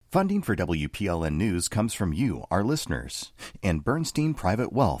Funding for WPLN News comes from you, our listeners, and Bernstein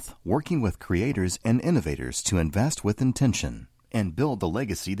Private Wealth, working with creators and innovators to invest with intention and build the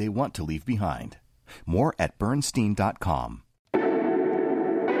legacy they want to leave behind. More at Bernstein.com.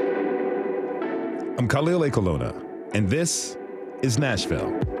 I'm Khalil Ekolona, and this is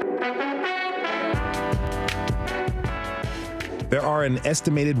Nashville. There are an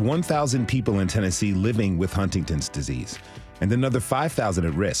estimated 1,000 people in Tennessee living with Huntington's disease, and another 5,000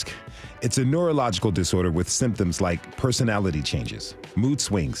 at risk. It's a neurological disorder with symptoms like personality changes, mood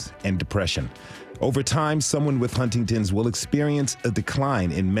swings, and depression. Over time, someone with Huntington's will experience a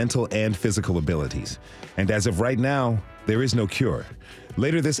decline in mental and physical abilities. And as of right now, there is no cure.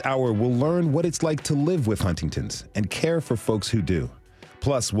 Later this hour, we'll learn what it's like to live with Huntington's and care for folks who do.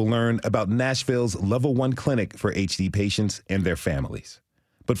 Plus, we'll learn about Nashville's Level 1 clinic for HD patients and their families.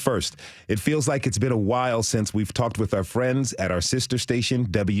 But first, it feels like it's been a while since we've talked with our friends at our sister station,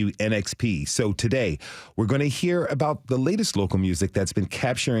 WNXP. So today, we're going to hear about the latest local music that's been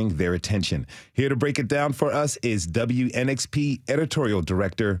capturing their attention. Here to break it down for us is WNXP editorial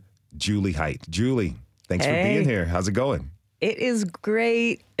director, Julie Height. Julie, thanks for being here. How's it going? It is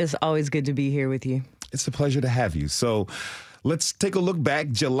great. It's always good to be here with you. It's a pleasure to have you. So let's take a look back.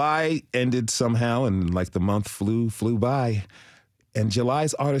 July ended somehow, and like the month flew by. And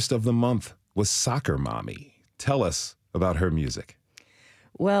July's artist of the month was Soccer Mommy. Tell us about her music.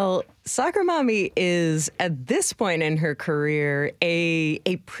 Well, Soccer Mommy is, at this point in her career, a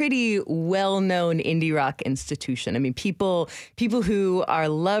pretty well-known indie rock institution. I mean, people who are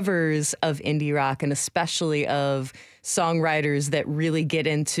lovers of indie rock, and especially of songwriters that really get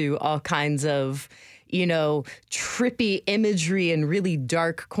into all kinds of, trippy imagery and really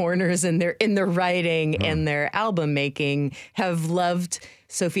dark corners in their writing and their album making, have loved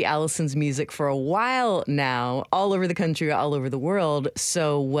Sophie Allison's music for a while now, all over the country, all over the world.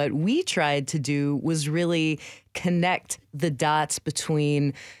 So what we tried to do was really connect the dots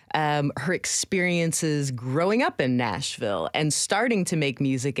between her experiences growing up in Nashville and starting to make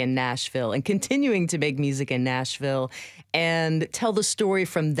music in Nashville and continuing to make music in Nashville, and tell the story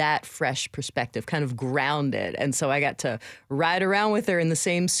from that fresh perspective, kind of grounded. And so I got to ride around with her in the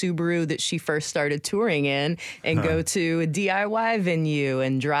same Subaru that she first started touring in, and go to a DIY venue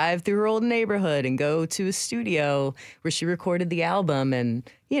and drive through her old neighborhood and go to a studio where she recorded the album. And,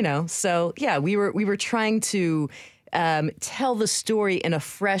 so yeah, we were trying to tell the story in a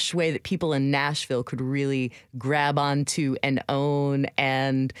fresh way that people in Nashville could really grab onto and own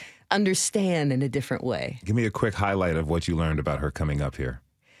and understand in a different way. Give me a quick highlight of what you learned about her coming up here.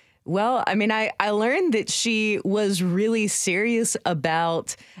 Well, I mean, I learned that she was really serious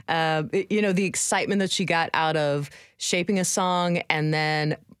about, the excitement that she got out of shaping a song and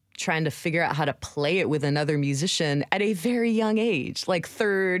then trying to figure out how to play it with another musician at a very young age, like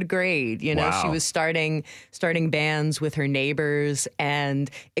third grade. Wow. She was starting bands with her neighbors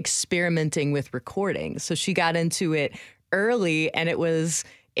and experimenting with recording. So she got into it early, and it was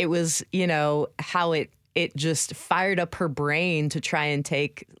how it just fired up her brain to try and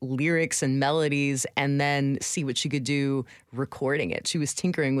take lyrics and melodies and then see what she could do recording it. She was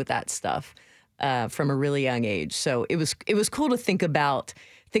tinkering with that stuff from a really young age. So it was cool to think about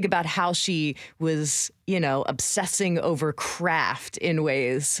how she was, obsessing over craft in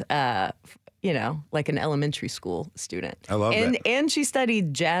ways, like an elementary school student. I love that. And she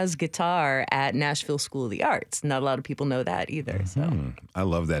studied jazz guitar at Nashville School of the Arts. Not a lot of people know that either. So I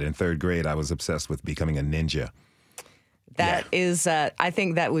love that. In third grade, I was obsessed with becoming a ninja. That is, I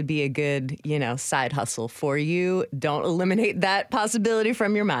think that would be a good, side hustle for you. Don't eliminate that possibility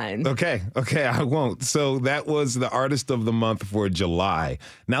from your mind. Okay, I won't. So that was the artist of the month for July.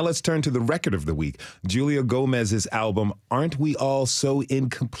 Now let's turn to the record of the week. Julia Gomez's album, Aren't We All So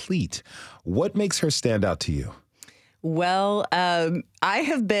Incomplete? What makes her stand out to you? Well, I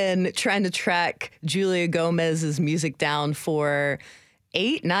have been trying to track Julia Gomez's music down for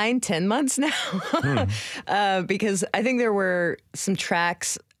 8, 9, 10 months now, because I think there were some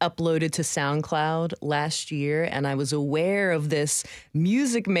tracks uploaded to SoundCloud last year, and I was aware of this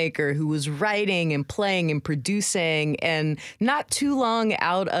music maker who was writing and playing and producing, and not too long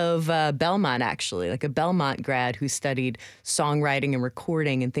out of Belmont, actually, like a Belmont grad who studied songwriting and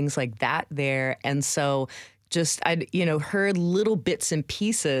recording and things like that there. And so I heard little bits and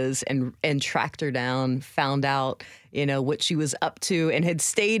pieces and tracked her down, found out, what she was up to, and had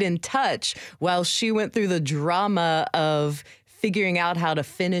stayed in touch while she went through the drama of figuring out how to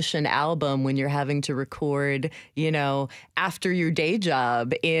finish an album when you're having to record, after your day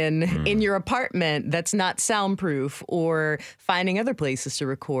job in your apartment that's not soundproof, or finding other places to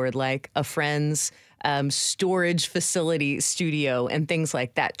record, like a friend's storage facility studio and things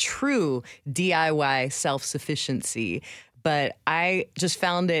like that. True DIY self-sufficiency. But I just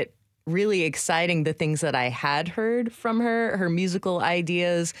found it really exciting, the things that I had heard from her musical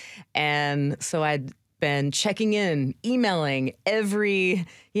ideas. And so I'd been checking in, emailing every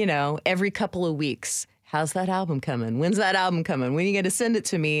couple of weeks. How's that album coming? When's that album coming? When are you going to send it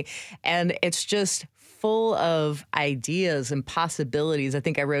to me? And it's just full of ideas and possibilities. I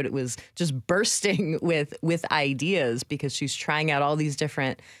think I wrote it was just bursting with ideas, because she's trying out all these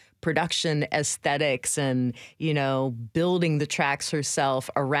different production aesthetics and, building the tracks herself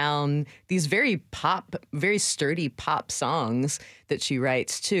around these very sturdy pop songs that she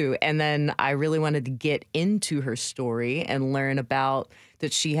writes too. And then I really wanted to get into her story and learn about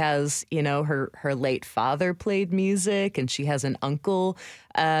that she has, her late father played music, and she has an uncle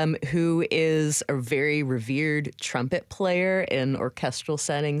who is a very revered trumpet player in orchestral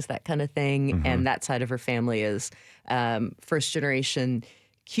settings, that kind of thing. Mm-hmm. And that side of her family is first generation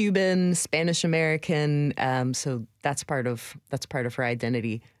Cuban, Spanish American. So that's part of her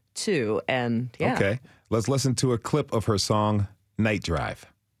identity too. And yeah. Okay, let's listen to a clip of her song "Night Drive."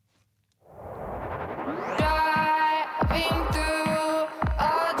 Driving through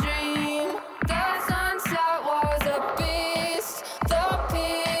a dream, the sunset was a beast, the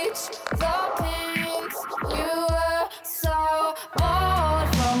peach, the pinks. You were so bold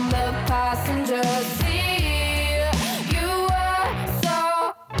from the passenger seat. You were so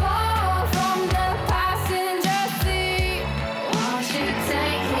bold from the passenger seat. Won't you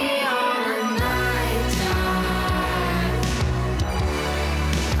take me on a night drive?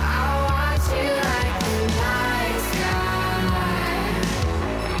 I watch you like the night sky.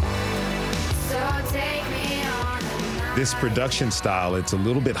 So take me on a night. This production style, it's a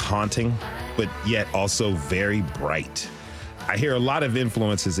little bit haunting, but yet also very bright. I hear a lot of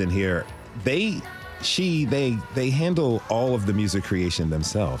influences in here. They handle all of the music creation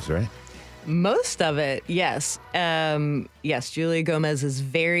themselves, right? Most of it, yes. Yes, Julia Gomez is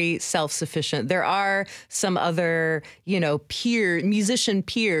very self-sufficient. There are some other, musician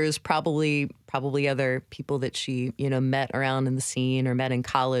peers, probably other people that she, met around in the scene or met in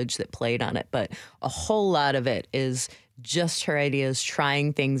college that played on it. But a whole lot of it is just her ideas,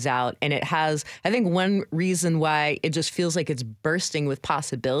 trying things out. And it has, I think one reason why it just feels like it's bursting with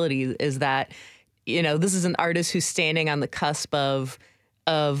possibilities is that, this is an artist who's standing on the cusp of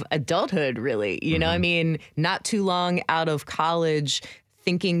adulthood, really. Mm-hmm. I mean, not too long out of college,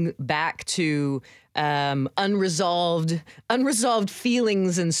 thinking back to unresolved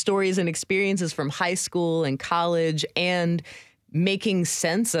feelings and stories and experiences from high school and college, and making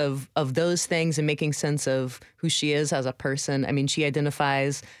sense of those things and making sense of who she is as a person. I mean, she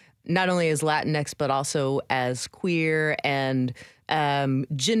identifies not only as Latinx, but also as queer and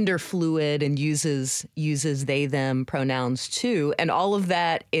gender fluid, and uses they, them pronouns too. And all of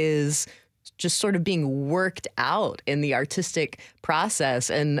that is just sort of being worked out in the artistic process.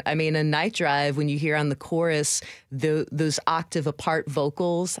 And I mean, in Night Drive, when you hear on the chorus, those octave apart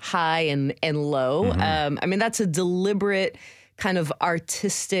vocals, high and low, mm-hmm. I mean, that's a deliberate kind of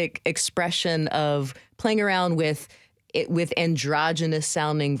artistic expression of playing around with androgynous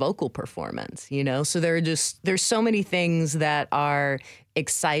sounding vocal performance, So there's so many things that are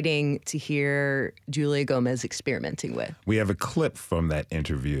exciting to hear Julia Gomez experimenting with. We have a clip from that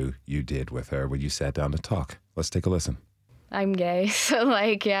interview you did with her when you sat down to talk. Let's take a listen. I'm gay, so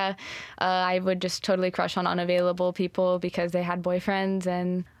I would just totally crush on unavailable people because they had boyfriends,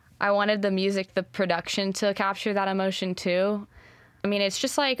 and I wanted the music, the production to capture that emotion too. I mean, it's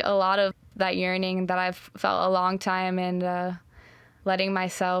just like a lot of that yearning that I've felt a long time, and letting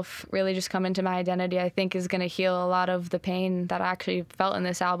myself really just come into my identity, I think, is going to heal a lot of the pain that I actually felt in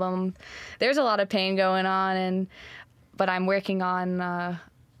this album. There's a lot of pain going on, but I'm working on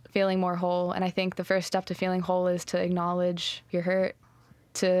feeling more whole, and I think the first step to feeling whole is to acknowledge your hurt,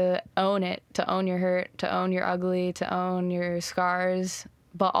 to own it, to own your hurt, to own your ugly, to own your scars,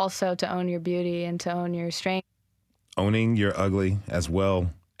 but also to own your beauty and to own your strength. Owning your ugly as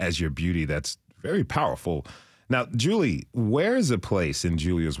well as your beauty, that's very powerful. Now, Julie, where is a place in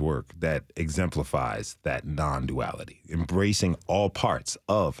Julia's work that exemplifies that non-duality, embracing all parts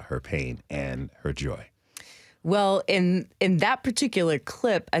of her pain and her joy? Well, in that particular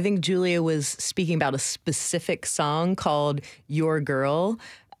clip, I think Julia was speaking about a specific song called "Your Girl."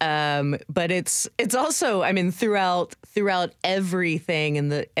 But it's also, I mean, throughout everything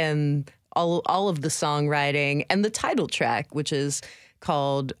and all of the songwriting and the title track, which is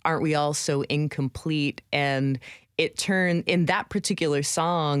called "Aren't We All So Incomplete?" And it turned, in that particular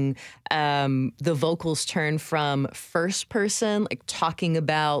song, the vocals turn from first person, like talking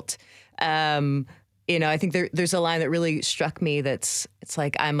about I think there's a line that really struck me. It's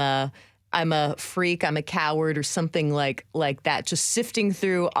like I'm a freak, I'm a coward, or something like that. Just sifting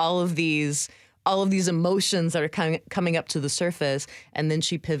through all of these emotions that are coming up to the surface, and then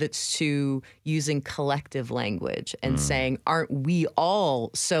she pivots to using collective language and saying, "Aren't we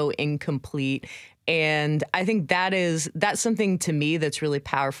all so incomplete?" And I think that's something to me that's really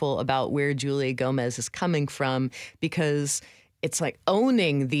powerful about where Julia Gomez is coming from, because it's like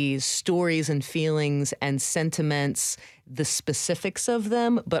owning these stories and feelings and sentiments, the specifics of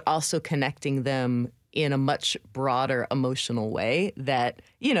them, but also connecting them in a much broader emotional way that,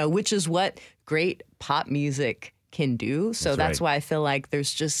 which is what great pop music can do. So that's why I feel like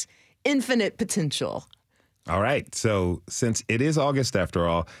there's just infinite potential. All right. So since it is August after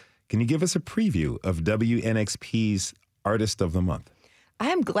all, can you give us a preview of WNXP's Artist of the Month?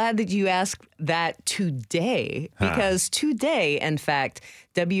 I'm glad that you asked that today, because today, in fact,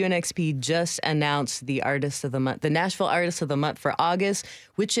 WNXP just announced the Artist of the Month, the Nashville Artist of the Month for August,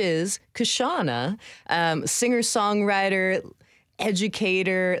 which is Kashana, singer-songwriter,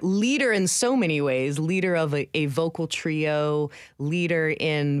 educator, leader in so many ways, leader of a vocal trio, leader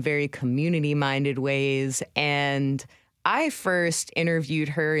in very community-minded ways. And I first interviewed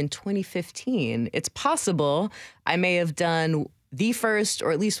her in 2015. It's possible I may have done the first,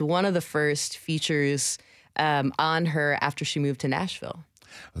 or at least one of the first features on her after she moved to Nashville.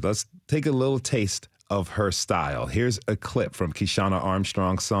 Let's take a little taste of her style. Here's a clip from Keshana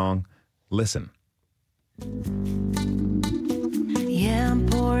Armstrong's song, Listen. Yeah, I'm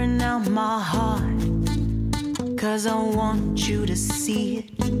pouring out my heart, 'cause I want you to see it.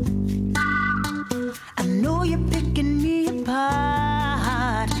 I know you're picking me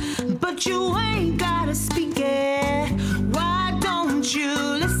apart, but you ain't gotta speak it. Why don't you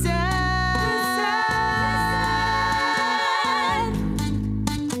listen?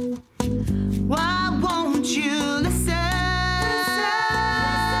 Why won't you listen?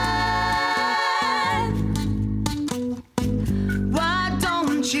 Why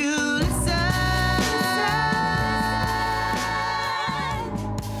don't you listen?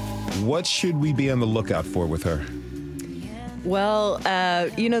 What should we be on the lookout for with her? Well,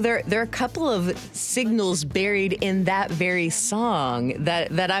 there are a couple of signals buried in that very song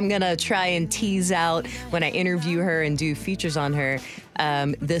that I'm gonna try and tease out when I interview her and do features on her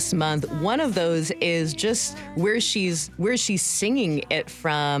this month. One of those is just where she's singing it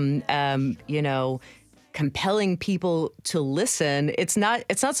from. Compelling people to listen. It's not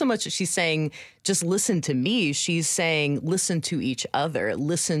so much that she's saying just listen to me. She's saying listen to each other.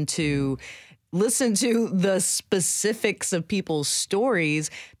 Listen to the specifics of people's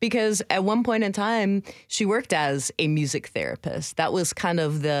stories, because at one point in time, she worked as a music therapist. That was kind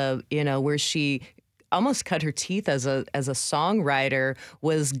of the, where she almost cut her teeth as a songwriter,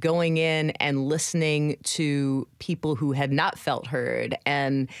 was going in and listening to people who had not felt heard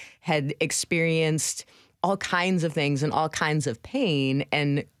and had experienced all kinds of things and all kinds of pain,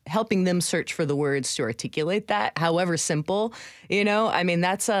 and helping them search for the words to articulate that, however simple,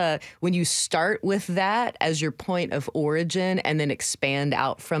 that's when you start with that as your point of origin and then expand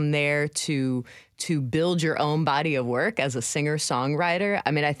out from there to build your own body of work as a singer-songwriter.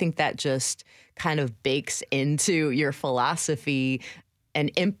 I think that just kind of bakes into your philosophy and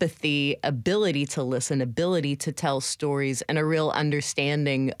empathy, ability to listen, ability to tell stories, and a real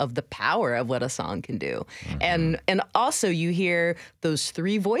understanding of the power of what a song can do. Mm-hmm. And also you hear those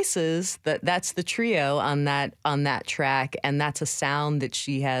three voices, that's the trio on that track, and that's a sound that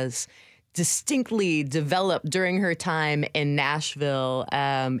she has distinctly developed during her time in Nashville.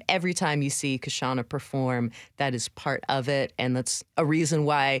 Every time you see Kashana perform, that is part of it, and that's a reason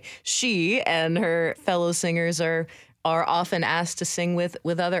why she and her fellow singers are often asked to sing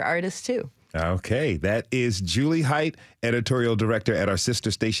with other artists too. Okay, that is Julie Height, editorial director at our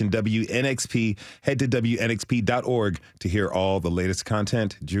sister station WNXP. Head to WNXP.org to hear all the latest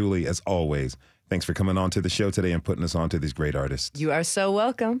content. Julie, as always, thanks for coming on to the show today and putting us on to these great artists. You are so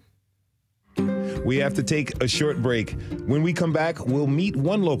welcome. We have to take a short break. When we come back, we'll meet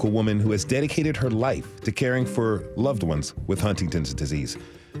one local woman who has dedicated her life to caring for loved ones with Huntington's disease.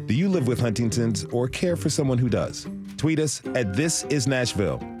 Do you live with Huntington's or care for someone who does? Tweet us at This Is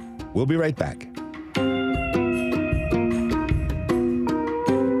Nashville. We'll be right back.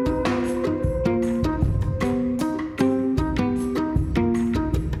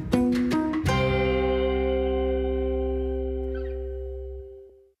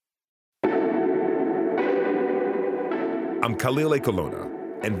 I'm Khalil Ekolona,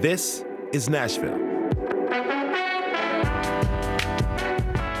 and this is Nashville.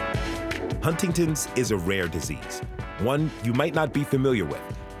 Huntington's is a rare disease, one you might not be familiar with.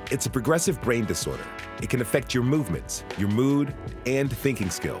 It's a progressive brain disorder. It can affect your movements, your mood, and thinking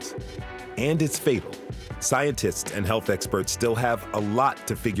skills. And it's fatal. Scientists and health experts still have a lot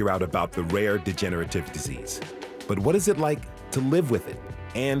to figure out about the rare degenerative disease. But what is it like to live with it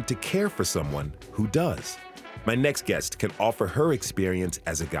and to care for someone who does? My next guest can offer her experience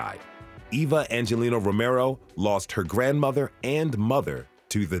as a guide. Eva Angelino Romero lost her grandmother and mother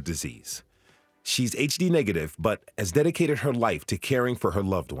to the disease. She's HD negative, but has dedicated her life to caring for her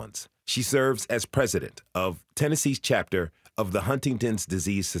loved ones. She serves as president of Tennessee's chapter of the Huntington's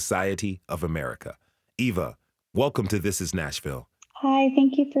Disease Society of America. Eva, welcome to This is Nashville. Hi,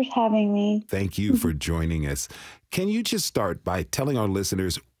 thank you for having me. Thank you for joining us. Can you just start by telling our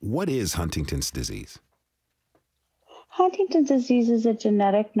listeners, what is Huntington's disease? Huntington's disease is a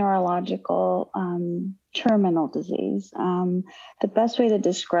genetic neurological terminal disease. The best way to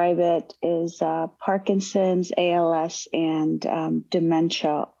describe it is Parkinson's, ALS, and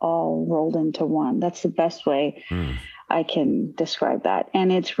dementia all rolled into one. That's the best way I can describe that.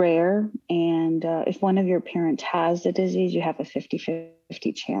 And it's rare. And if one of your parents has the disease, you have a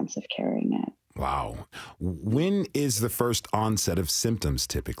 50-50 chance of carrying it. Wow. When is the first onset of symptoms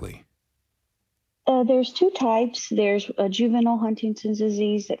typically? There's two types. There's a juvenile Huntington's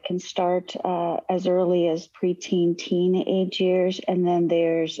disease that can start as early as preteen, teen age years. And then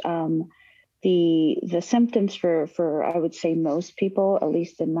there's the symptoms for, I would say, most people, at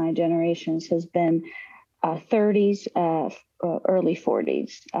least in my generations, has been 30s, early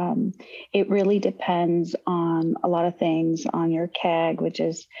 40s. It really depends on a lot of things, on your CAG, which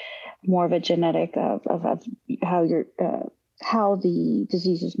is more of a genetic of how the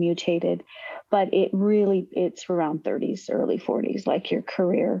disease is mutated, but it's around 30s, early 40s, like your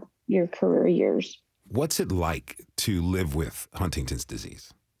career years. What's it like to live with Huntington's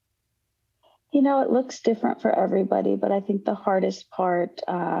disease? You know, it looks different for everybody, but I think the hardest part,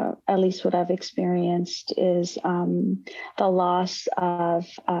 at least what I've experienced, is the loss of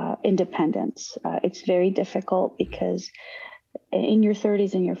independence. It's very difficult because in your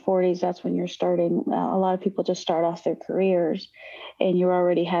 30s and your 40s, that's when you're starting. A lot of people just start off their careers and you're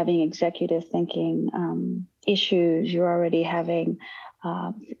already having executive thinking issues. You're already having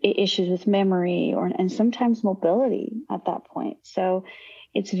issues with memory and sometimes mobility at that point. So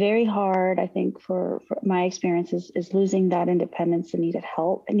it's very hard, I think, for my experience is losing that independence and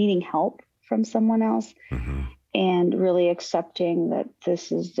needing help from someone else. Mm-hmm. And really accepting that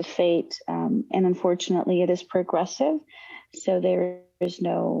this is the fate. And unfortunately, it is progressive. So there's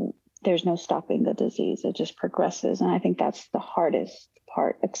no stopping the disease. It just progresses. And I think that's the hardest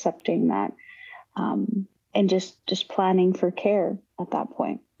part, accepting that and just planning for care at that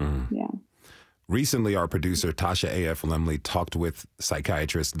point. Mm-hmm. Yeah. Recently, our producer, Tasha A.F. Lemley, talked with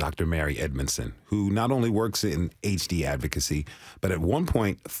psychiatrist Dr. Mary Edmondson, who not only works in HD advocacy, but at one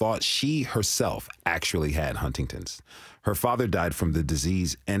point thought she herself actually had Huntington's. Her father died from the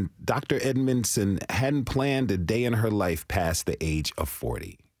disease, and Dr. Edmondson hadn't planned a day in her life past the age of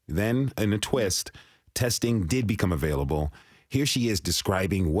 40. Then, in a twist, testing did become available. Here she is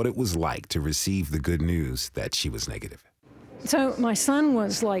describing what it was like to receive the good news that she was negative. So my son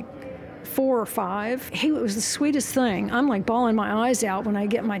was like 4 or 5. It was the sweetest thing. I'm like bawling my eyes out when I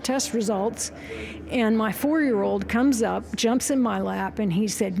get my test results. And my 4-year-old comes up, jumps in my lap, and he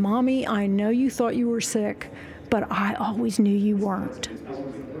said, "Mommy, I know you thought you were sick, but I always knew you weren't."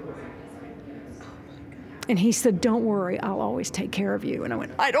 And he said, "Don't worry, I'll always take care of you." And I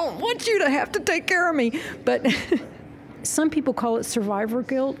went, "I don't want you to have to take care of me." But some people call it survivor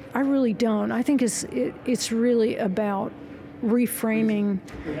guilt. I really don't. I think it's really about reframing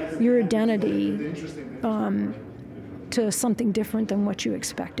your identity to something different than what you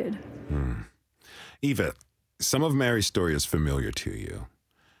expected. Eva, some of Mary's story is familiar to you.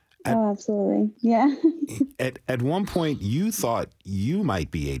 Absolutely. Yeah. At one point, you thought you might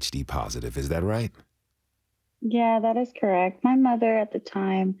be HD positive. Is that right? Yeah, that is correct. My mother at the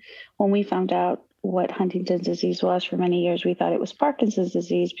time, when we found out what Huntington's disease was for many years, we thought it was Parkinson's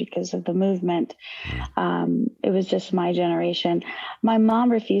disease because of the movement. It was just my generation. My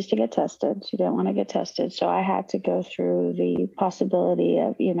mom refused to get tested. She didn't want to get tested. So I had to go through the possibility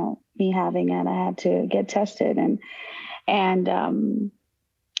of, me having it. I had to get tested and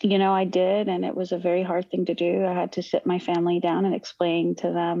I did, and it was a very hard thing to do. I had to sit my family down and explain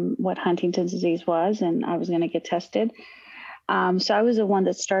to them what Huntington's disease was, and I was going to get tested. So I was the one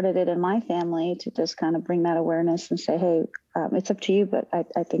that started it in my family to just kind of bring that awareness and say, hey, it's up to you, but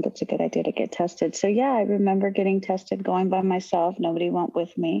I think it's a good idea to get tested. So yeah, I remember getting tested, going by myself. Nobody went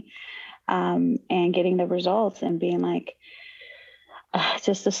with me, and getting the results and being like,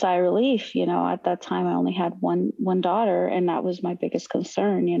 just a sigh of relief. At that time, I only had one daughter, and that was my biggest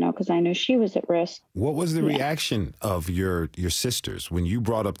concern, because I knew she was at risk. What was the reaction of your sisters when you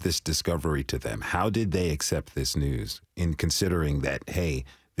brought up this discovery to them? How did they accept this news in considering that, hey,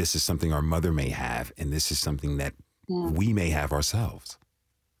 this is something our mother may have, and this is something that we may have ourselves?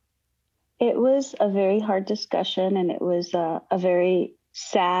 It was a very hard discussion, and it was a very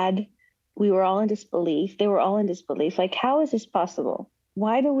sad. We were all in disbelief. They were all in disbelief. Like, how is this possible?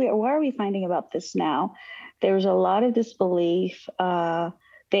 Why are we finding about this now? There was a lot of disbelief.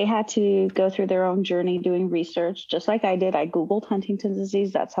 They had to go through their own journey doing research, just like I did. I Googled Huntington's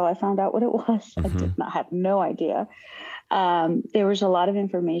disease. That's how I found out what it was. I had no idea. There was a lot of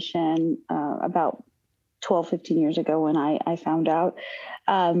information about 12, 15 years ago when I found out.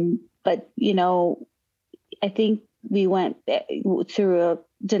 But, I think we went through a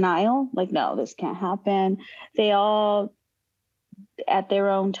denial, like, no, this can't happen. They all, at their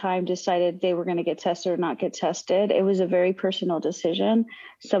own time, decided they were going to get tested or not get tested. It was a very personal decision.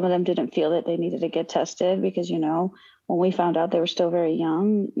 Some of them didn't feel that they needed to get tested because, when we found out, they were still very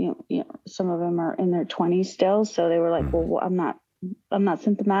young. Some of them are in their 20s still. So they were like, well, I'm not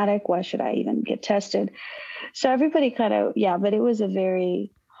symptomatic. Why should I even get tested? So everybody kind of, but it was a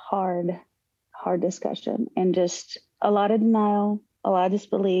very hard discussion, and just a lot of denial, a lot of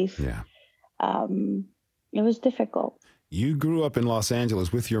disbelief. Yeah. It was difficult. You grew up in Los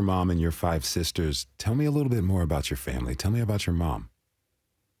Angeles with your mom and your 5 sisters. Tell me a little bit more about your family. Tell me about your mom.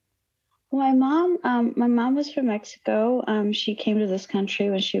 My mom was from Mexico. She came to this country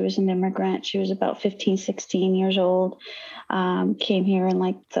when she was an immigrant. She was about 15, 16 years old. Came here in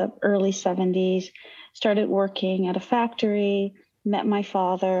like the early 70s, started working at a factory, met my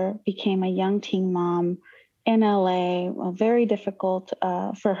father, became a young teen mom in LA. Well, very difficult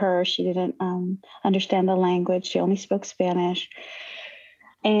for her. She didn't understand the language. She only spoke Spanish.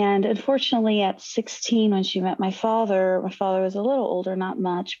 And unfortunately, at 16, when she met my father was a little older, not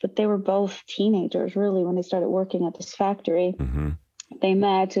much, but they were both teenagers, really, when they started working at this factory. They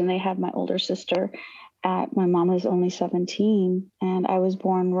met, and they had my older sister. My mom was only 17, and I was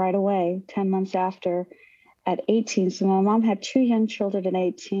born right away, 10 months after, at 18. So my mom had 2 young children at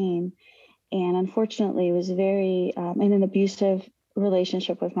 18, and unfortunately was very in an abusive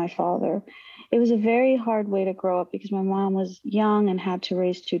relationship with my father. It was a very hard way to grow up because my mom was young and had to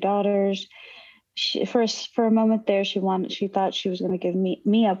raise 2 daughters. For a moment there, she thought she was going to give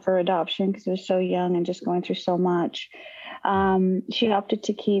me up for adoption because I was so young and just going through so much. She opted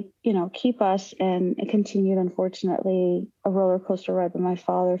to keep us, and it continued, unfortunately, a roller coaster ride with my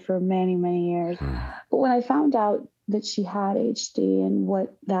father for many, many years. But when I found out that she had HD and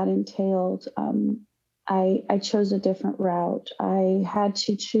what that entailed, I chose a different route. I had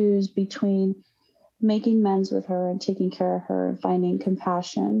to choose between making amends with her and taking care of her and finding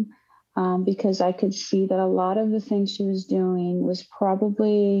compassion, because I could see that a lot of the things she was doing was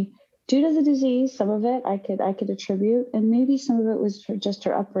probably due to the disease. Some of it I could attribute, and maybe some of it was just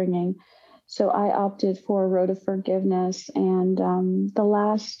her upbringing. So I opted for a road of forgiveness, and the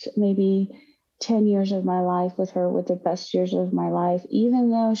last maybe 10 years of my life with her were the best years of my life.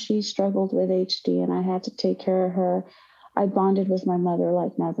 Even though she struggled with HD and I had to take care of her, I bonded with my mother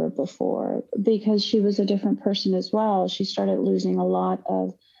like never before, because she was a different person as well. She started losing a lot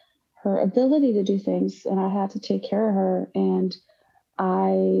of her ability to do things, and I had to take care of her, and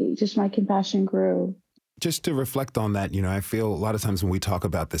my compassion grew. Just to reflect on that, I feel a lot of times when we talk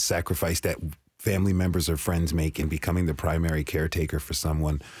about the sacrifice that family members or friends make in becoming the primary caretaker for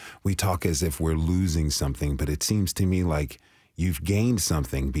someone, we talk as if we're losing something, but it seems to me like you've gained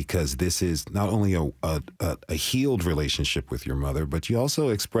something, because this is not only a healed relationship with your mother, but you also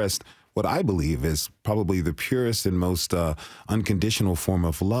expressed what I believe is probably the purest and most unconditional form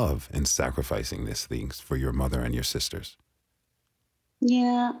of love in sacrificing these things for your mother and your sisters.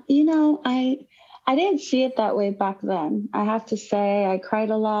 Yeah, I didn't see it that way back then. I have to say, I cried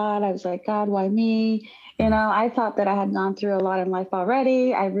a lot. I was like, God, why me? I thought that I had gone through a lot in life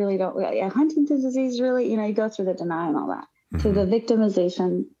already. I really don't. Huntington's disease, really, you go through the denial and all that, to the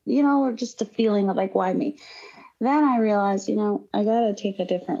victimization, or just the feeling of like, why me? Then I realized, I got to take a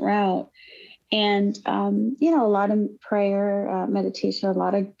different route. And, a lot of prayer, meditation, a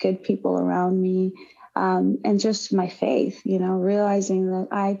lot of good people around me, and just my faith, realizing that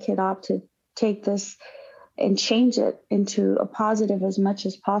I could opt to take this and change it into a positive as much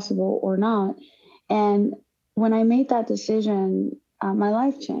as possible or not. And when I made that decision, my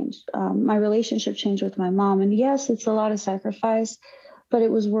life changed. My relationship changed with my mom. And yes, it's a lot of sacrifice, but it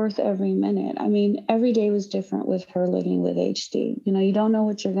was worth every minute. I mean, every day was different with her living with HD. You don't know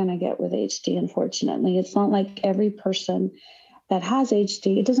what you're going to get with HD, unfortunately. It's not like every person that has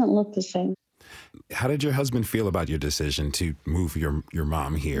HD, it doesn't look the same. How did your husband feel about your decision to move your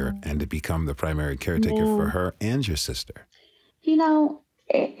mom here and to become the primary caretaker for her and your sister? You know,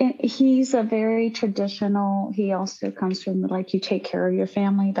 he's a very traditional. He also comes from like, you take care of your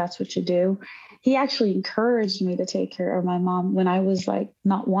family. That's what you do. He actually encouraged me to take care of my mom when I was like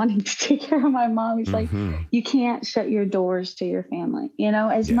not wanting to take care of my mom. He's like, you can't shut your doors to your family. You know,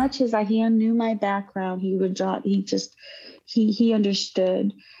 as much as he knew my background, he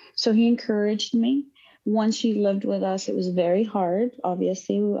understood. So he encouraged me. Once she lived with us, it was very hard,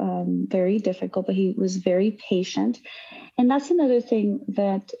 obviously, very difficult, but he was very patient. And that's another thing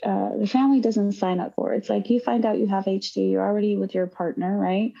that the family doesn't sign up for. It's like you find out you have HD, you're already with your partner,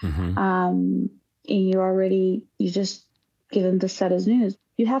 right? And you just give them the set as news.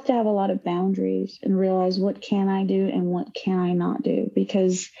 You have to have a lot of boundaries and realize what can I do and what can I not do,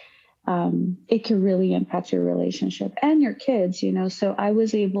 because it can really impact your relationship and your kids, you know. So I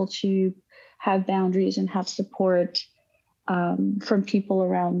was able to have boundaries and have support from people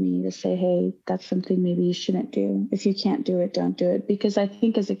around me to say, hey, that's something maybe you shouldn't do. If you can't do it, don't do it. Because I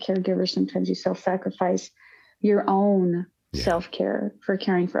think as a caregiver, sometimes you self-sacrifice your own self-care for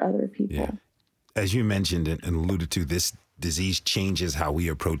caring for other people. Yeah. As you mentioned and alluded to, this disease changes how we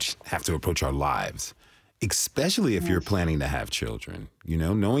have to approach our lives, especially if you're planning to have children, you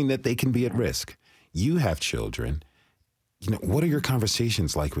know, knowing that they can be at risk. You have children. You know, what are your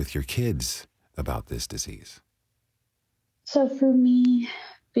conversations like with your kids about this disease? So for me,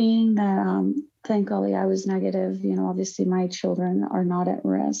 being that, thank golly, I was negative, you know, obviously my children are not at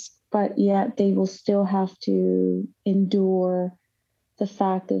risk, but yet they will still have to endure the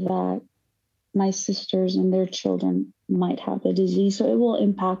fact that my sisters and their children might have the disease. So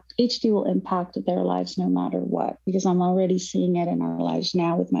HD will impact their lives no matter what, because I'm already seeing it in our lives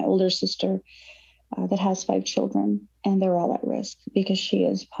now with my older sister that has 5 children, and they're all at risk because she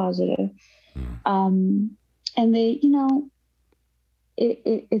is positive. And they, you know,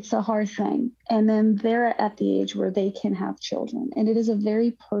 it's a hard thing. And then they're at the age where they can have children. And it is a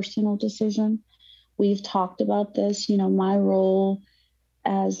very personal decision. We've talked about this. You know, my role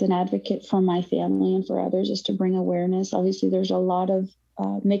as an advocate for my family and for others is to bring awareness. Obviously, there's a lot of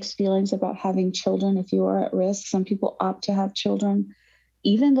mixed feelings about having children if you are at risk. Some people opt to have children,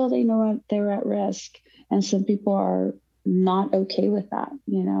 even though they know they're at risk. And some people are not okay with that,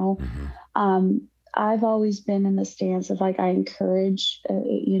 you know. I've always been in the stance of like, I encourage,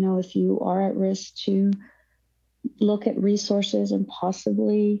 you know, if you are at risk, to look at resources and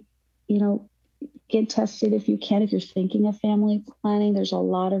possibly, you know, get tested if you can. If you're thinking of family planning, there's a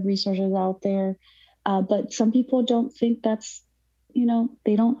lot of resources out there. But some people don't think that's, you know,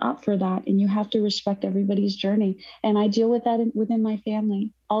 they don't opt for that. And you have to respect everybody's journey. And I deal with that within my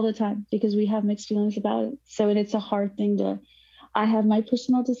family all the time because we have mixed feelings about it. So it's a hard thing I have my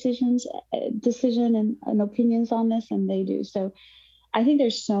personal decision and opinions on this, and they do. So I think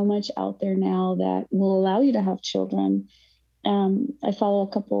there's so much out there now that will allow you to have children. I follow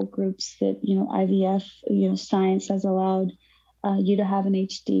a couple of groups that, you know, IVF, you know, science has allowed you to have an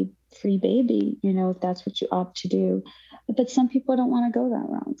HD-free baby, you know, if that's what you opt to do. But some people don't want to go that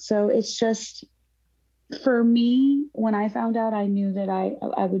route. So it's just, for me, when I found out, I knew that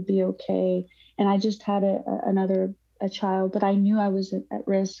I would be okay. And I just had a child, but I knew I was at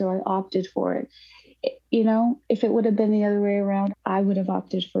risk, so I opted for it. You know, if it would have been the other way around, I would have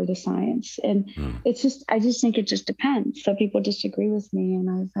opted for the science. And it's just, I just think it just depends. Some people disagree with me,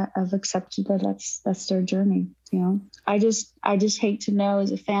 and I've accepted that that's their journey. You know, I just hate to know,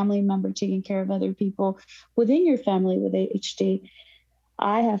 as a family member taking care of other people within your family with HD,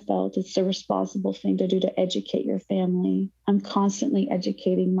 I have felt it's the responsible thing to do to educate your family. I'm constantly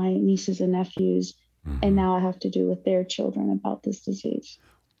educating my nieces and nephews, and now I have to do with their children about this disease.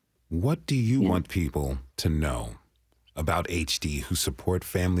 What do you want people to know about HD who support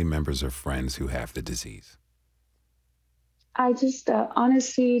family members or friends who have the disease? I just,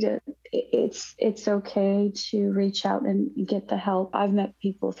 honestly, it's okay to reach out and get the help. I've met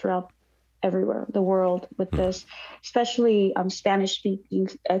people throughout everywhere, the world, with this, especially Spanish-speaking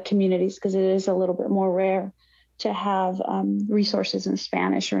communities, because it is a little bit more rare to have resources in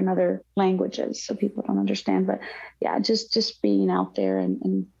Spanish or in other languages, so people don't understand. But yeah, just being out there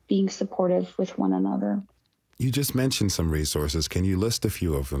and being supportive with one another. You just mentioned some resources. Can you list a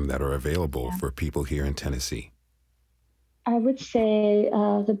few of them that are available for people here in Tennessee? I would say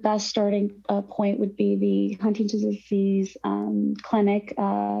the best starting point would be the Huntington's disease clinic.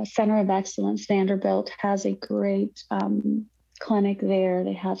 Center of Excellence Vanderbilt has a great clinic there.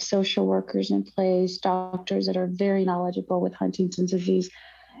 They have social workers in place, doctors that are very knowledgeable with Huntington's disease.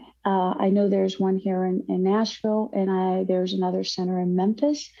 I know there's one here in Nashville, and there's another center in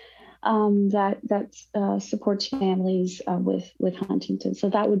Memphis that supports families with Huntington. So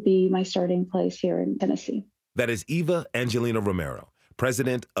that would be my starting place here in Tennessee. That is Eva Angelina Romero,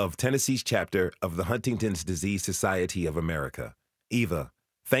 president of Tennessee's chapter of the Huntington's Disease Society of America. Eva,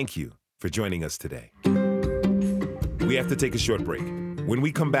 thank you for joining us today. We have to take a short break. When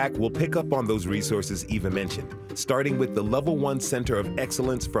we come back, we'll pick up on those resources Eva mentioned, starting with the Level 1 Center of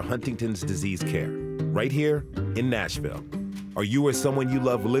Excellence for Huntington's Disease Care, right here in Nashville. Are you or someone you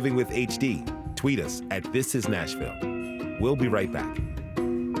love living with HD? Tweet us at This Is Nashville. We'll be right back.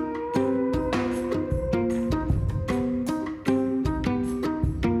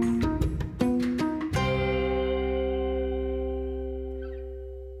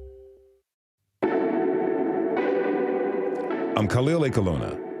 I'm Khalil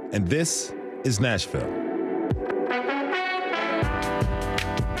Ekalona, and this is Nashville.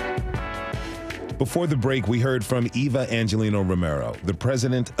 Before the break, we heard from Eva Angelina Romero, the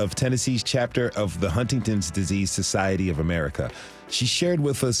president of Tennessee's chapter of the Huntington's Disease Society of America. She shared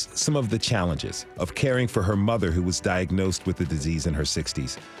with us some of the challenges of caring for her mother who was diagnosed with the disease in her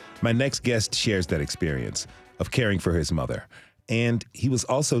 60s. My next guest shares that experience of caring for his mother. And he was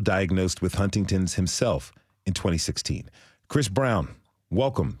also diagnosed with Huntington's himself in 2016. Chris Brown,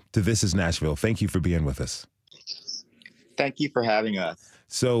 welcome to This Is Nashville. Thank you for being with us. Thank you for having us.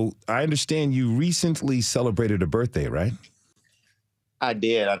 So I understand you recently celebrated a birthday, right? I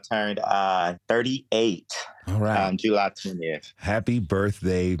did. I turned 38 All right. on July 20th. Happy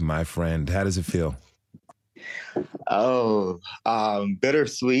birthday, my friend. How does it feel? Oh,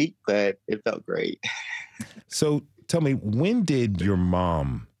 bittersweet, but it felt great. So tell me, when did your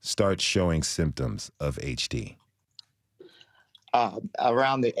mom start showing symptoms of HD?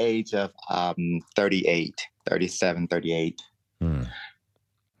 Around the age of 38, 37, 38.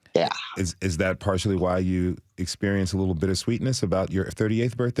 Yeah. Is that partially why you experience a little bit of sweetness about your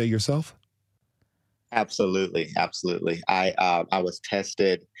 38th birthday yourself? Absolutely. Absolutely. I was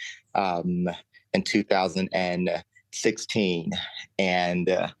tested in 2016,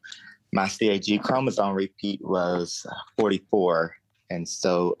 and my CAG chromosome repeat was 44. And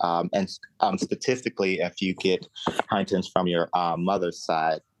so, statistically, if you get Huntington's from your mother's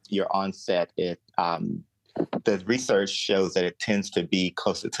side, your onset, the research shows that it tends to be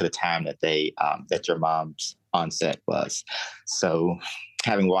closer to the time that that your mom's onset was. So,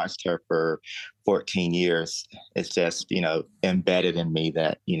 having watched her for 14 years, it's just, embedded in me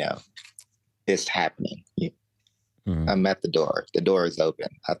that, it's happening. Mm-hmm. I'm at the door. The door is open.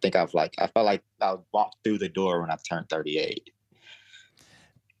 I felt like I walked through the door when I turned 38.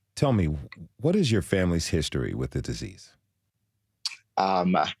 Tell me, what is your family's history with the disease?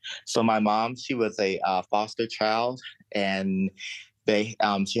 So my mom, she was a foster child, and she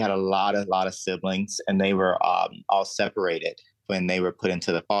had a lot of siblings, and they were all separated when they were put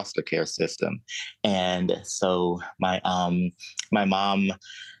into the foster care system. And so my mom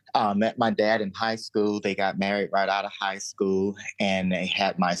met my dad in high school. They got married right out of high school, and they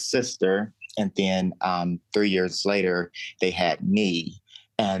had my sister. And then 3 years later, they had me.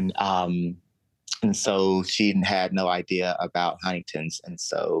 And so she had no idea about Huntington's. And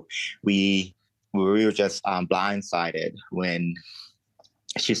so we were just blindsided when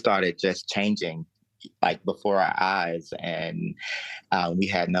she started just changing, like, before our eyes. And we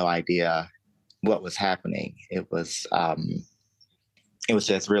had no idea what was happening. It was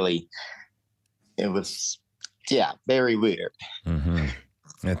just really, very weird. Mm-hmm.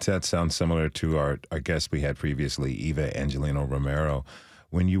 That sounds similar to our guest we had previously, Eva Angelina Romero.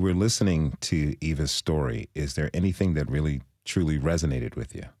 When you were listening to Eva's story, is there anything that really, truly resonated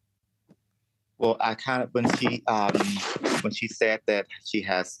with you? Well, I kind of, when she said that she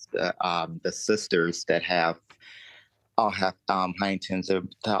has the sisters that all have Huntington's, I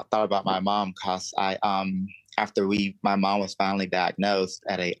thought about my mom, because after my mom was finally diagnosed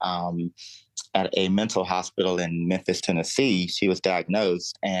at a mental hospital in Memphis, Tennessee, she was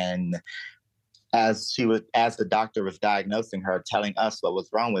diagnosed, and as the doctor was diagnosing her, telling us what was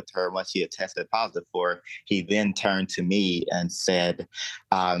wrong with her, what she had tested positive for, he then turned to me and said,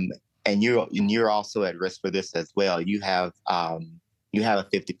 and you're also at risk for this as well. You have a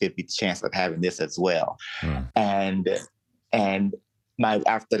 50-50 chance of having this as well. And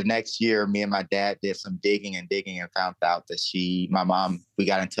after the next year, me and my dad did some digging and found out that we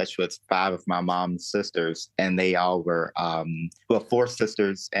got in touch with 5 of my mom's sisters, and they all were, 4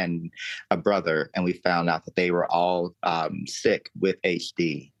 sisters and a brother. And we found out that they were all sick with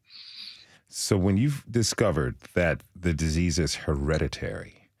HD. So when you've discovered that the disease is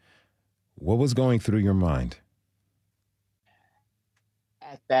hereditary, what was going through your mind?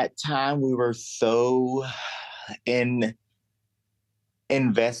 At that time, we were so invested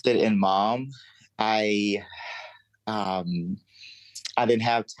in mom. I I didn't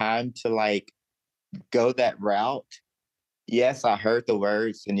have time to like go that route. Yes, I heard the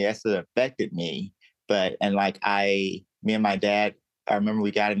words, and yes, it affected me. But and like me and my dad, I remember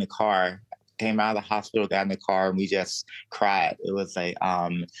we got in the car, came out of the hospital, got in the car, and we just cried. It was a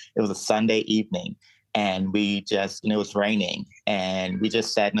Sunday evening, and we just, and it was raining, and we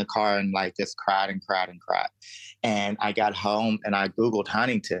just sat in the car and like just cried and cried and cried. And I got home and I Googled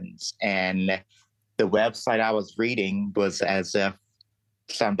Huntington's, and the website I was reading was as if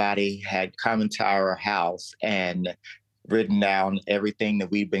somebody had come into our house and written down everything that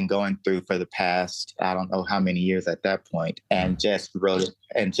we've been going through for the past, I don't know how many years at that point, and just wrote it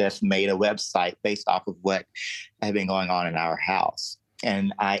and just made a website based off of what had been going on in our house.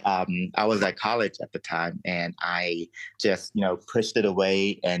 And I was at college at the time, and I just, pushed it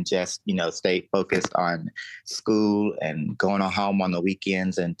away and just, stayed focused on school and going home on the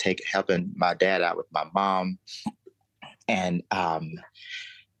weekends and helping my dad out with my mom. And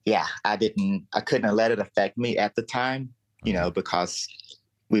yeah, I couldn't have let it affect me at the time, because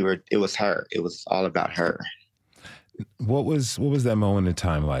it was her. It was all about her. What was that moment in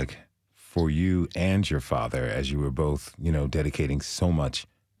time like for you and your father as you were both, dedicating so much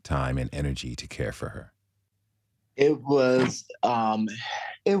time and energy to care for her? It was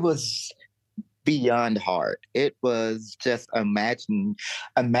beyond hard. It was just imagine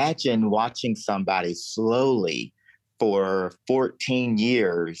watching somebody slowly for 14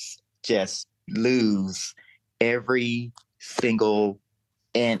 years just lose every single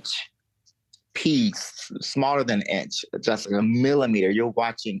inch piece, smaller than an inch, just a millimeter. You're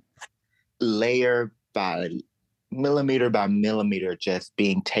watching layer by millimeter just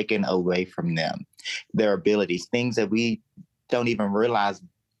being taken away from them, their abilities, things that we don't even realize,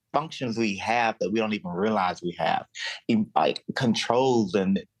 functions we have that we don't even realize we have, like controls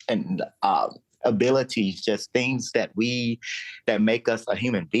and abilities, just things that make us a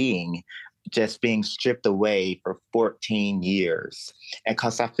human being, just being stripped away for 14 years. And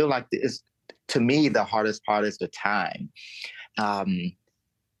because I feel like to me, the hardest part is the time.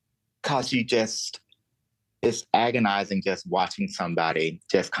 Because it's agonizing just watching somebody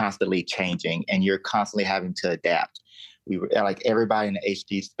just constantly changing, and you're constantly having to adapt. We were like, everybody in the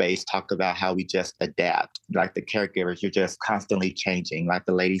HD space talked about how we just adapt. Like the caregivers, you're just constantly changing. Like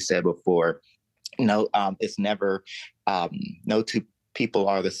the lady said before, it's never, no two people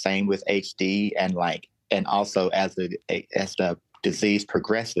are the same with HD. And also as the disease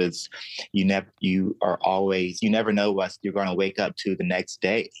progresses, you never know what you're going to wake up to the next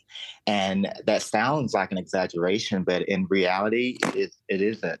day. And that sounds like an exaggeration, but in reality, it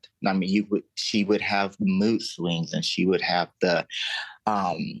isn't. I mean, she would have mood swings, and she would have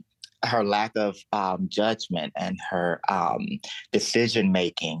her lack of judgment, and her decision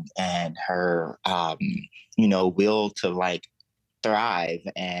making, and her will to like thrive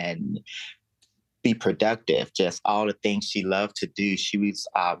and be productive, just all the things she loved to do. She was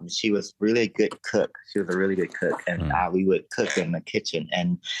really a good cook. She was a really good cook, and we would cook in the kitchen.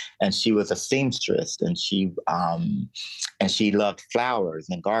 And she was a seamstress, and she loved flowers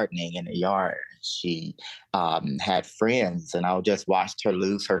and gardening in the yard. She had friends, and I just watched her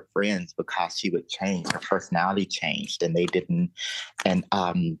lose her friends because she would change. Her personality changed, and they didn't. And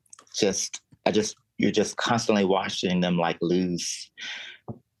you're just constantly watching them like lose.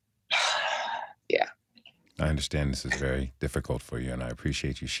 Yeah. I understand this is very difficult for you, and I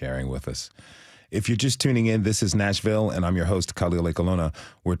appreciate you sharing with us. If you're just tuning in, this is Nashville, and I'm your host, Khalil Ekalona.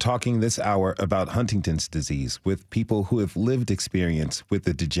 We're talking this hour about Huntington's disease with people who have lived experience with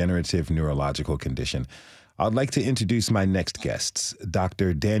the degenerative neurological condition. I'd like to introduce my next guests.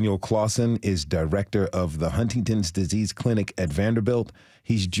 Dr. Daniel Clausen is director of the Huntington's Disease Clinic at Vanderbilt.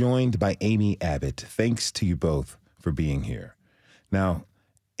 He's joined by Amy Abbott. Thanks to you both for being here. Now,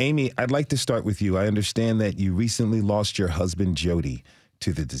 Amy, I'd like to start with you. I understand that you recently lost your husband, Jody,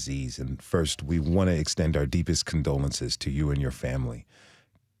 to the disease. And first, we want to extend our deepest condolences to you and your family.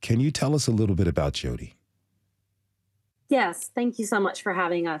 Can you tell us a little bit about Jody? Yes, thank you so much for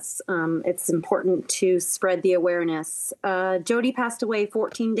having us. It's important to spread the awareness. Jody passed away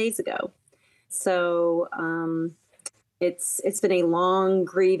 14 days ago. So it's been a long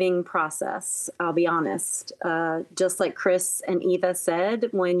grieving process, I'll be honest. Just like Chris and Eva said,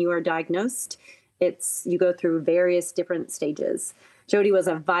 when you are diagnosed, you go through various different stages. Jody was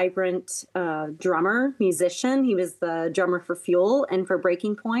a vibrant drummer, musician. He was the drummer for Fuel and for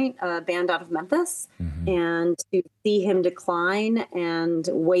Breaking Point, a band out of Memphis. Mm-hmm. And to see him decline and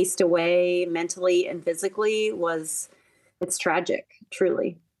waste away mentally and physically was it's tragic,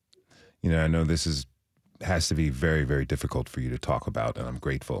 truly. I know has to be very, very difficult for you to talk about, and I'm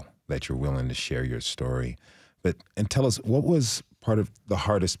grateful that you're willing to share your story. And tell us, what was part of the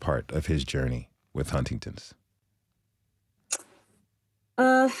hardest part of his journey with Huntington's?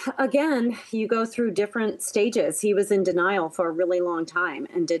 Again, you go through different stages. He was in denial for a really long time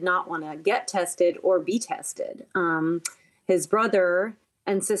and did not want to get tested or be tested. His brother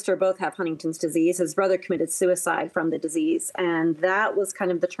and sister both have Huntington's disease. His brother committed suicide from the disease. And that was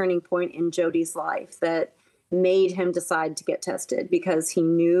kind of the turning point in Jody's life that made him decide to get tested, because he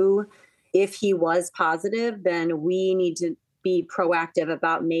knew if he was positive, then we need to be proactive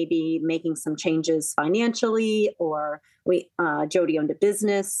about maybe making some changes financially, or Jody owned a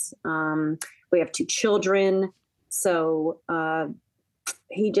business. We have 2 children. So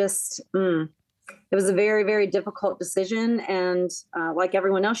he just, it was a very, very difficult decision. And like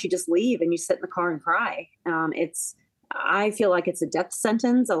everyone else, you just leave and you sit in the car and cry. I feel like it's a death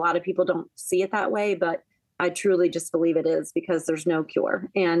sentence. A lot of people don't see it that way, but I truly just believe it is, because there's no cure.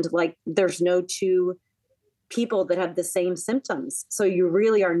 And like, there's no 2 people that have the same symptoms. So you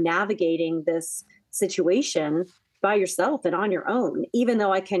really are navigating this situation by yourself and on your own. Even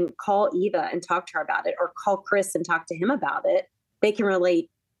though I can call Eva and talk to her about it, or call Chris and talk to him about it, they can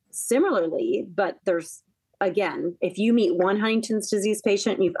relate similarly. But there's, again, if you meet one Huntington's disease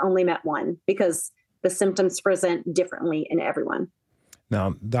patient, you've only met one, because the symptoms present differently in everyone.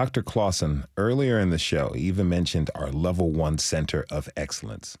 Now, Dr. Clausen, earlier in the show, Eva mentioned our Level 1 Center of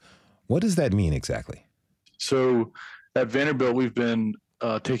Excellence. What does that mean exactly? So at Vanderbilt, we've been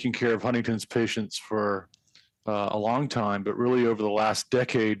taking care of Huntington's patients for a long time, but really over the last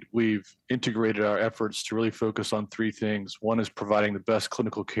decade, we've integrated our efforts to really focus on 3 things. One is providing the best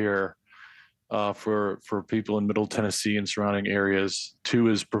clinical care for people in Middle Tennessee and surrounding areas. 2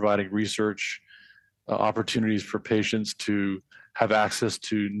 is providing research opportunities for patients to have access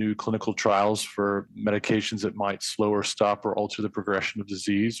to new clinical trials for medications that might slow or stop or alter the progression of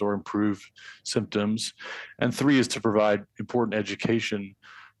disease or improve symptoms. And 3 is to provide important education,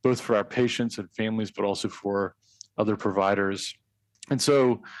 both for our patients and families, but also for other providers. And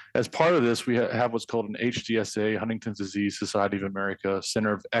so as part of this, we have what's called an HDSA, Huntington's Disease Society of America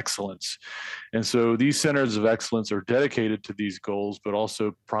Center of Excellence. And so these centers of excellence are dedicated to these goals, but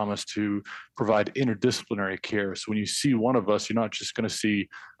also promise to provide interdisciplinary care. So when you see one of us, you're not just going to see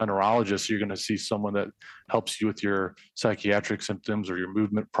a neurologist, you're going to see someone that helps you with your psychiatric symptoms or your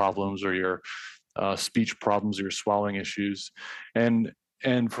movement problems or your speech problems or your swallowing issues.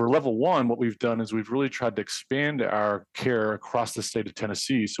 And for Level 1, what we've done is we've really tried to expand our care across the state of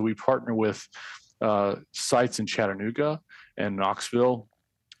Tennessee. So we partner with sites in Chattanooga and Knoxville,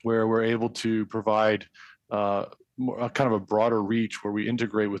 where we're able to provide kind of a broader reach, where we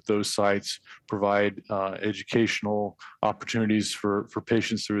integrate with those sites, provide educational opportunities for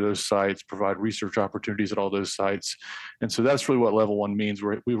patients through those sites, provide research opportunities at all those sites. And so that's really what Level 1 means.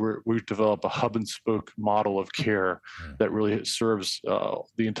 We've developed a hub and spoke model of care that really serves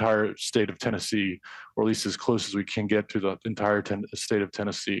the entire state of Tennessee, or at least as close as we can get to the entire state of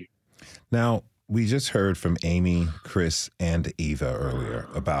Tennessee. Now, we just heard from Amy, Chris, and Eva earlier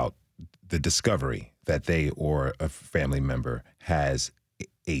about the discovery that they or a family member has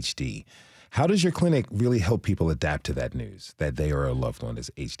HD. How does your clinic really help people adapt to that news, that they or a loved one is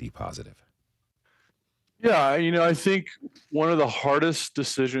HD positive? Yeah, I think one of the hardest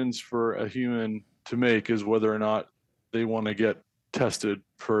decisions for a human to make is whether or not they want to get tested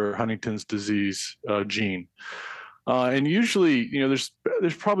for Huntington's disease gene. And usually, there's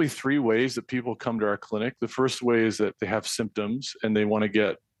probably 3 ways that people come to our clinic. The first way is that they have symptoms and they want to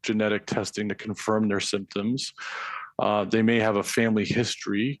get genetic testing to confirm their symptoms. They may have a family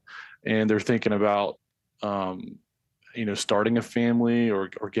history and they're thinking about, starting a family or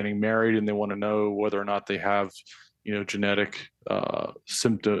getting married, and they want to know whether or not they have, genetic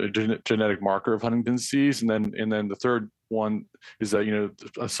genetic marker of Huntington's disease. And then the third one is that,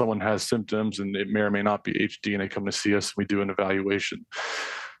 someone has symptoms and it may or may not be HD, and they come to see us and we do an evaluation.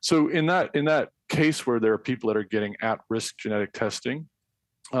 So in that case where there are people that are getting at-risk genetic testing,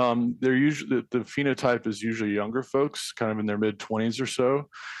 they're usually the phenotype is usually younger folks, kind of in their mid-20s or so.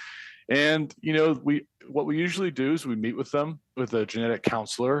 And what we usually do is we meet with them with a genetic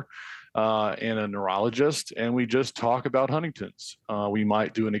counselor and a neurologist, and we just talk about Huntington's. We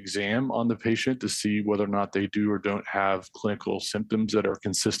might do an exam on the patient to see whether or not they do or don't have clinical symptoms that are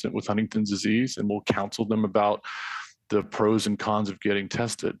consistent with Huntington's disease, and we'll counsel them about the pros and cons of getting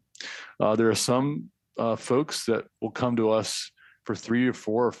tested. There are some folks that will come to us for 3 or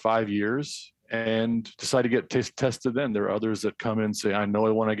 4 or 5 years and decide to get tested then. There are others that come in and say, I know I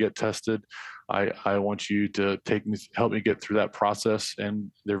want to get tested. I want you to help me get through that process.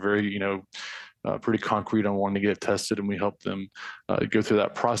 And they're very, pretty concrete on wanting to get tested, and we help them go through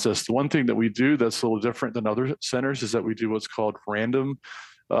that process. The one thing that we do that's a little different than other centers is that we do what's called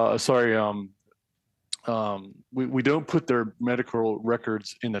we don't put their medical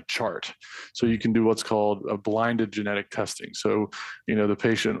records in a chart. So you can do what's called a blinded genetic testing. So, the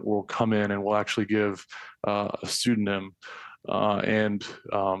patient will come in and we'll actually give a pseudonym and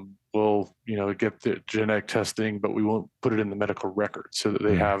we'll, get the genetic testing, but we won't put it in the medical record so that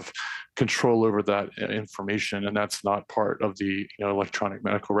they have control over that information. And that's not part of the electronic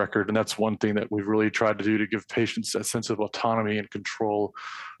medical record. And that's one thing that we've really tried to do to give patients a sense of autonomy and control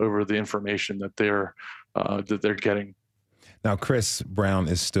over the information that they're getting. Now, Chris Brown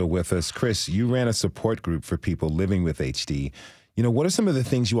is still with us. Chris, you ran a support group for people living with HD. What are some of the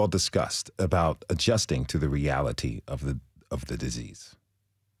things you all discussed about adjusting to the reality of the disease?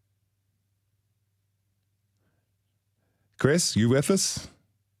 Chris, you with us?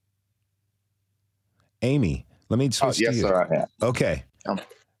 Amy, let me switch to you. Yes, sir, I am. Okay.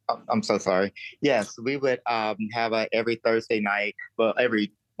 I'm so sorry. Yes, we would have every Thursday night. Well,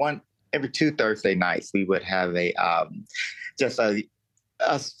 every 2 Thursday nights, we would have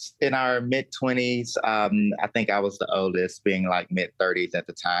us in our mid-20s. I think I was the oldest, being like mid-30s at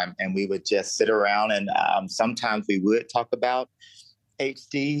the time, and we would just sit around and sometimes we would talk about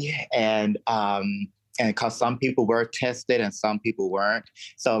HD and because some people were tested and some people weren't.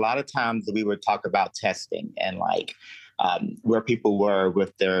 So a lot of times we would talk about testing and where people were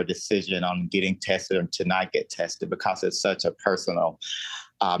with their decision on getting tested or to not get tested, because it's such a personal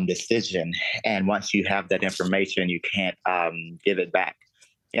decision. And once you have that information, you can't give it back.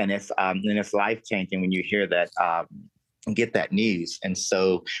 And it's life-changing when you hear that, get that news. And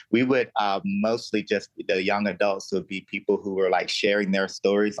so we would mostly just, the young adults would be people who were sharing their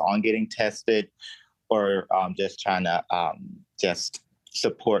stories on getting tested, or just trying to just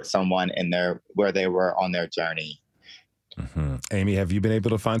support someone in where they were on their journey. Mm-hmm. Amy, have you been able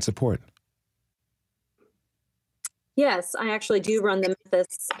to find support? Yes, I actually do run the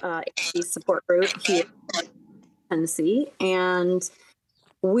Memphis HD support group here in Tennessee, and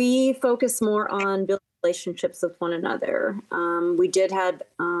we focus more on building relationships with one another. We did have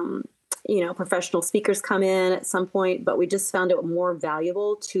professional speakers come in at some point, but we just found it more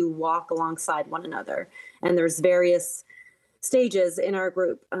valuable to walk alongside one another. And there's various stages in our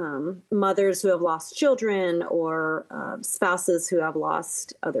group, mothers who have lost children, or spouses who have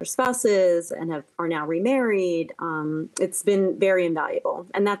lost other spouses and are now remarried. It's been very invaluable.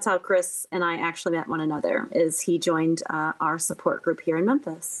 And that's how Chris and I actually met one another, is he joined our support group here in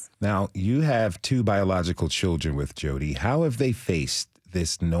Memphis. Now, you have 2 biological children with Jody. How have they faced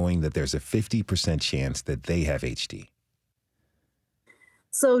this, knowing that there's a 50% chance that they have HD?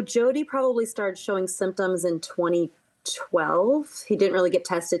 So Jody probably started showing symptoms in 2012. He didn't really get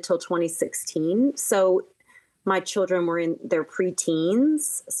tested till 2016. So my children were in their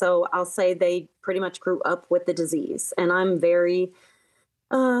preteens. So I'll say they pretty much grew up with the disease. And I'm very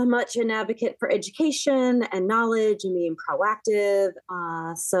much an advocate for education and knowledge and being proactive.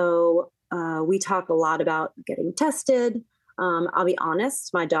 So we talk a lot about getting tested. I'll be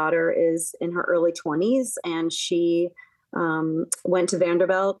honest, my daughter is in her early 20s, and she went to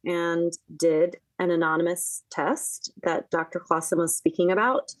Vanderbilt and did an anonymous test that Dr. Clausen was speaking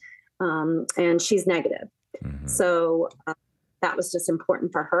about, and she's negative. Mm-hmm. So that was just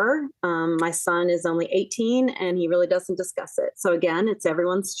important for her. My son is only 18, and he really doesn't discuss it. So again, it's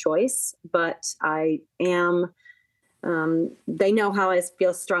everyone's choice, but I am... they know how I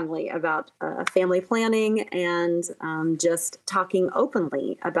feel strongly about family planning and just talking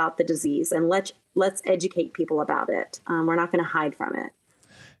openly about the disease, and let's educate people about it. We're not going to hide from it.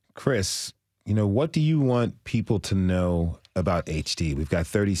 Chris, what do you want people to know about HD? We've got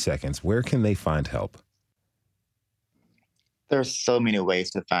 30 seconds. Where can they find help? There's so many ways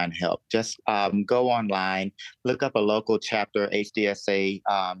to find help. Just go online, look up a local chapter, HDSA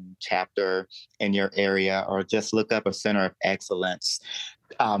chapter in your area, or just look up a center of excellence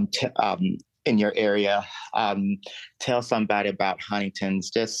in your area. Tell somebody about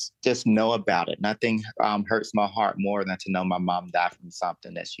Huntington's. Just know about it. Nothing hurts my heart more than to know my mom died from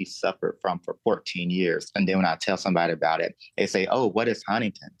something that she suffered from for 14 years. And then when I tell somebody about it, they say, "Oh, what is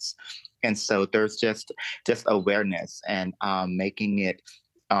Huntington's?" And so there's just awareness and making it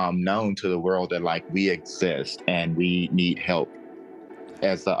known to the world that we exist and we need help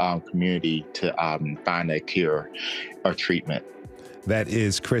as a community to find a cure or treatment. That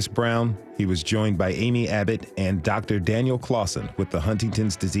is Chris Brown. He was joined by Amy Abbott and Dr. Daniel Clausen with the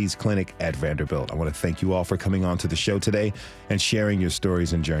Huntington's Disease Clinic at Vanderbilt. I want to thank you all for coming on to the show today and sharing your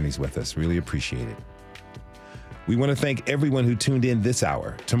stories and journeys with us. Really appreciate it. We want to thank everyone who tuned in this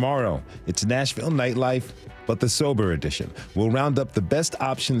hour. Tomorrow, it's Nashville Nightlife, but the sober edition. We'll round up the best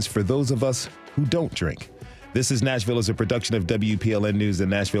options for those of us who don't drink. This is Nashville is a production of WPLN News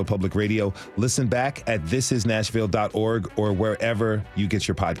and Nashville Public Radio. Listen back at thisisnashville.org or wherever you get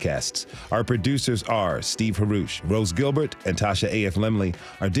your podcasts. Our producers are Steve Harouche, Rose Gilbert, and Tasha A.F. Lemley.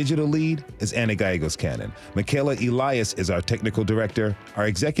 Our digital lead is Anna Gallegos-Cannon. Michaela Elias is our technical director. Our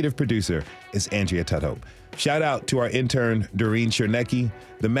executive producer is Andrea Tudhope. Shout out to our intern, Doreen Chernecki.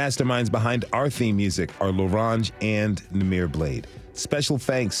 The masterminds behind our theme music are Laurent and Namir Blade. Special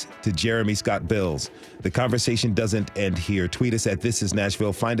thanks to Jeremy Scott Bills. The conversation doesn't end here. Tweet us at This Is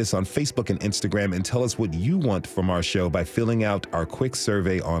Nashville. Find us on Facebook and Instagram and tell us what you want from our show by filling out our quick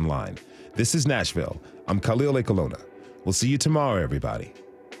survey online. This is Nashville. I'm Khalil Ekulona. We'll see you tomorrow, everybody.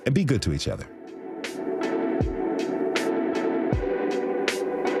 And be good to each other.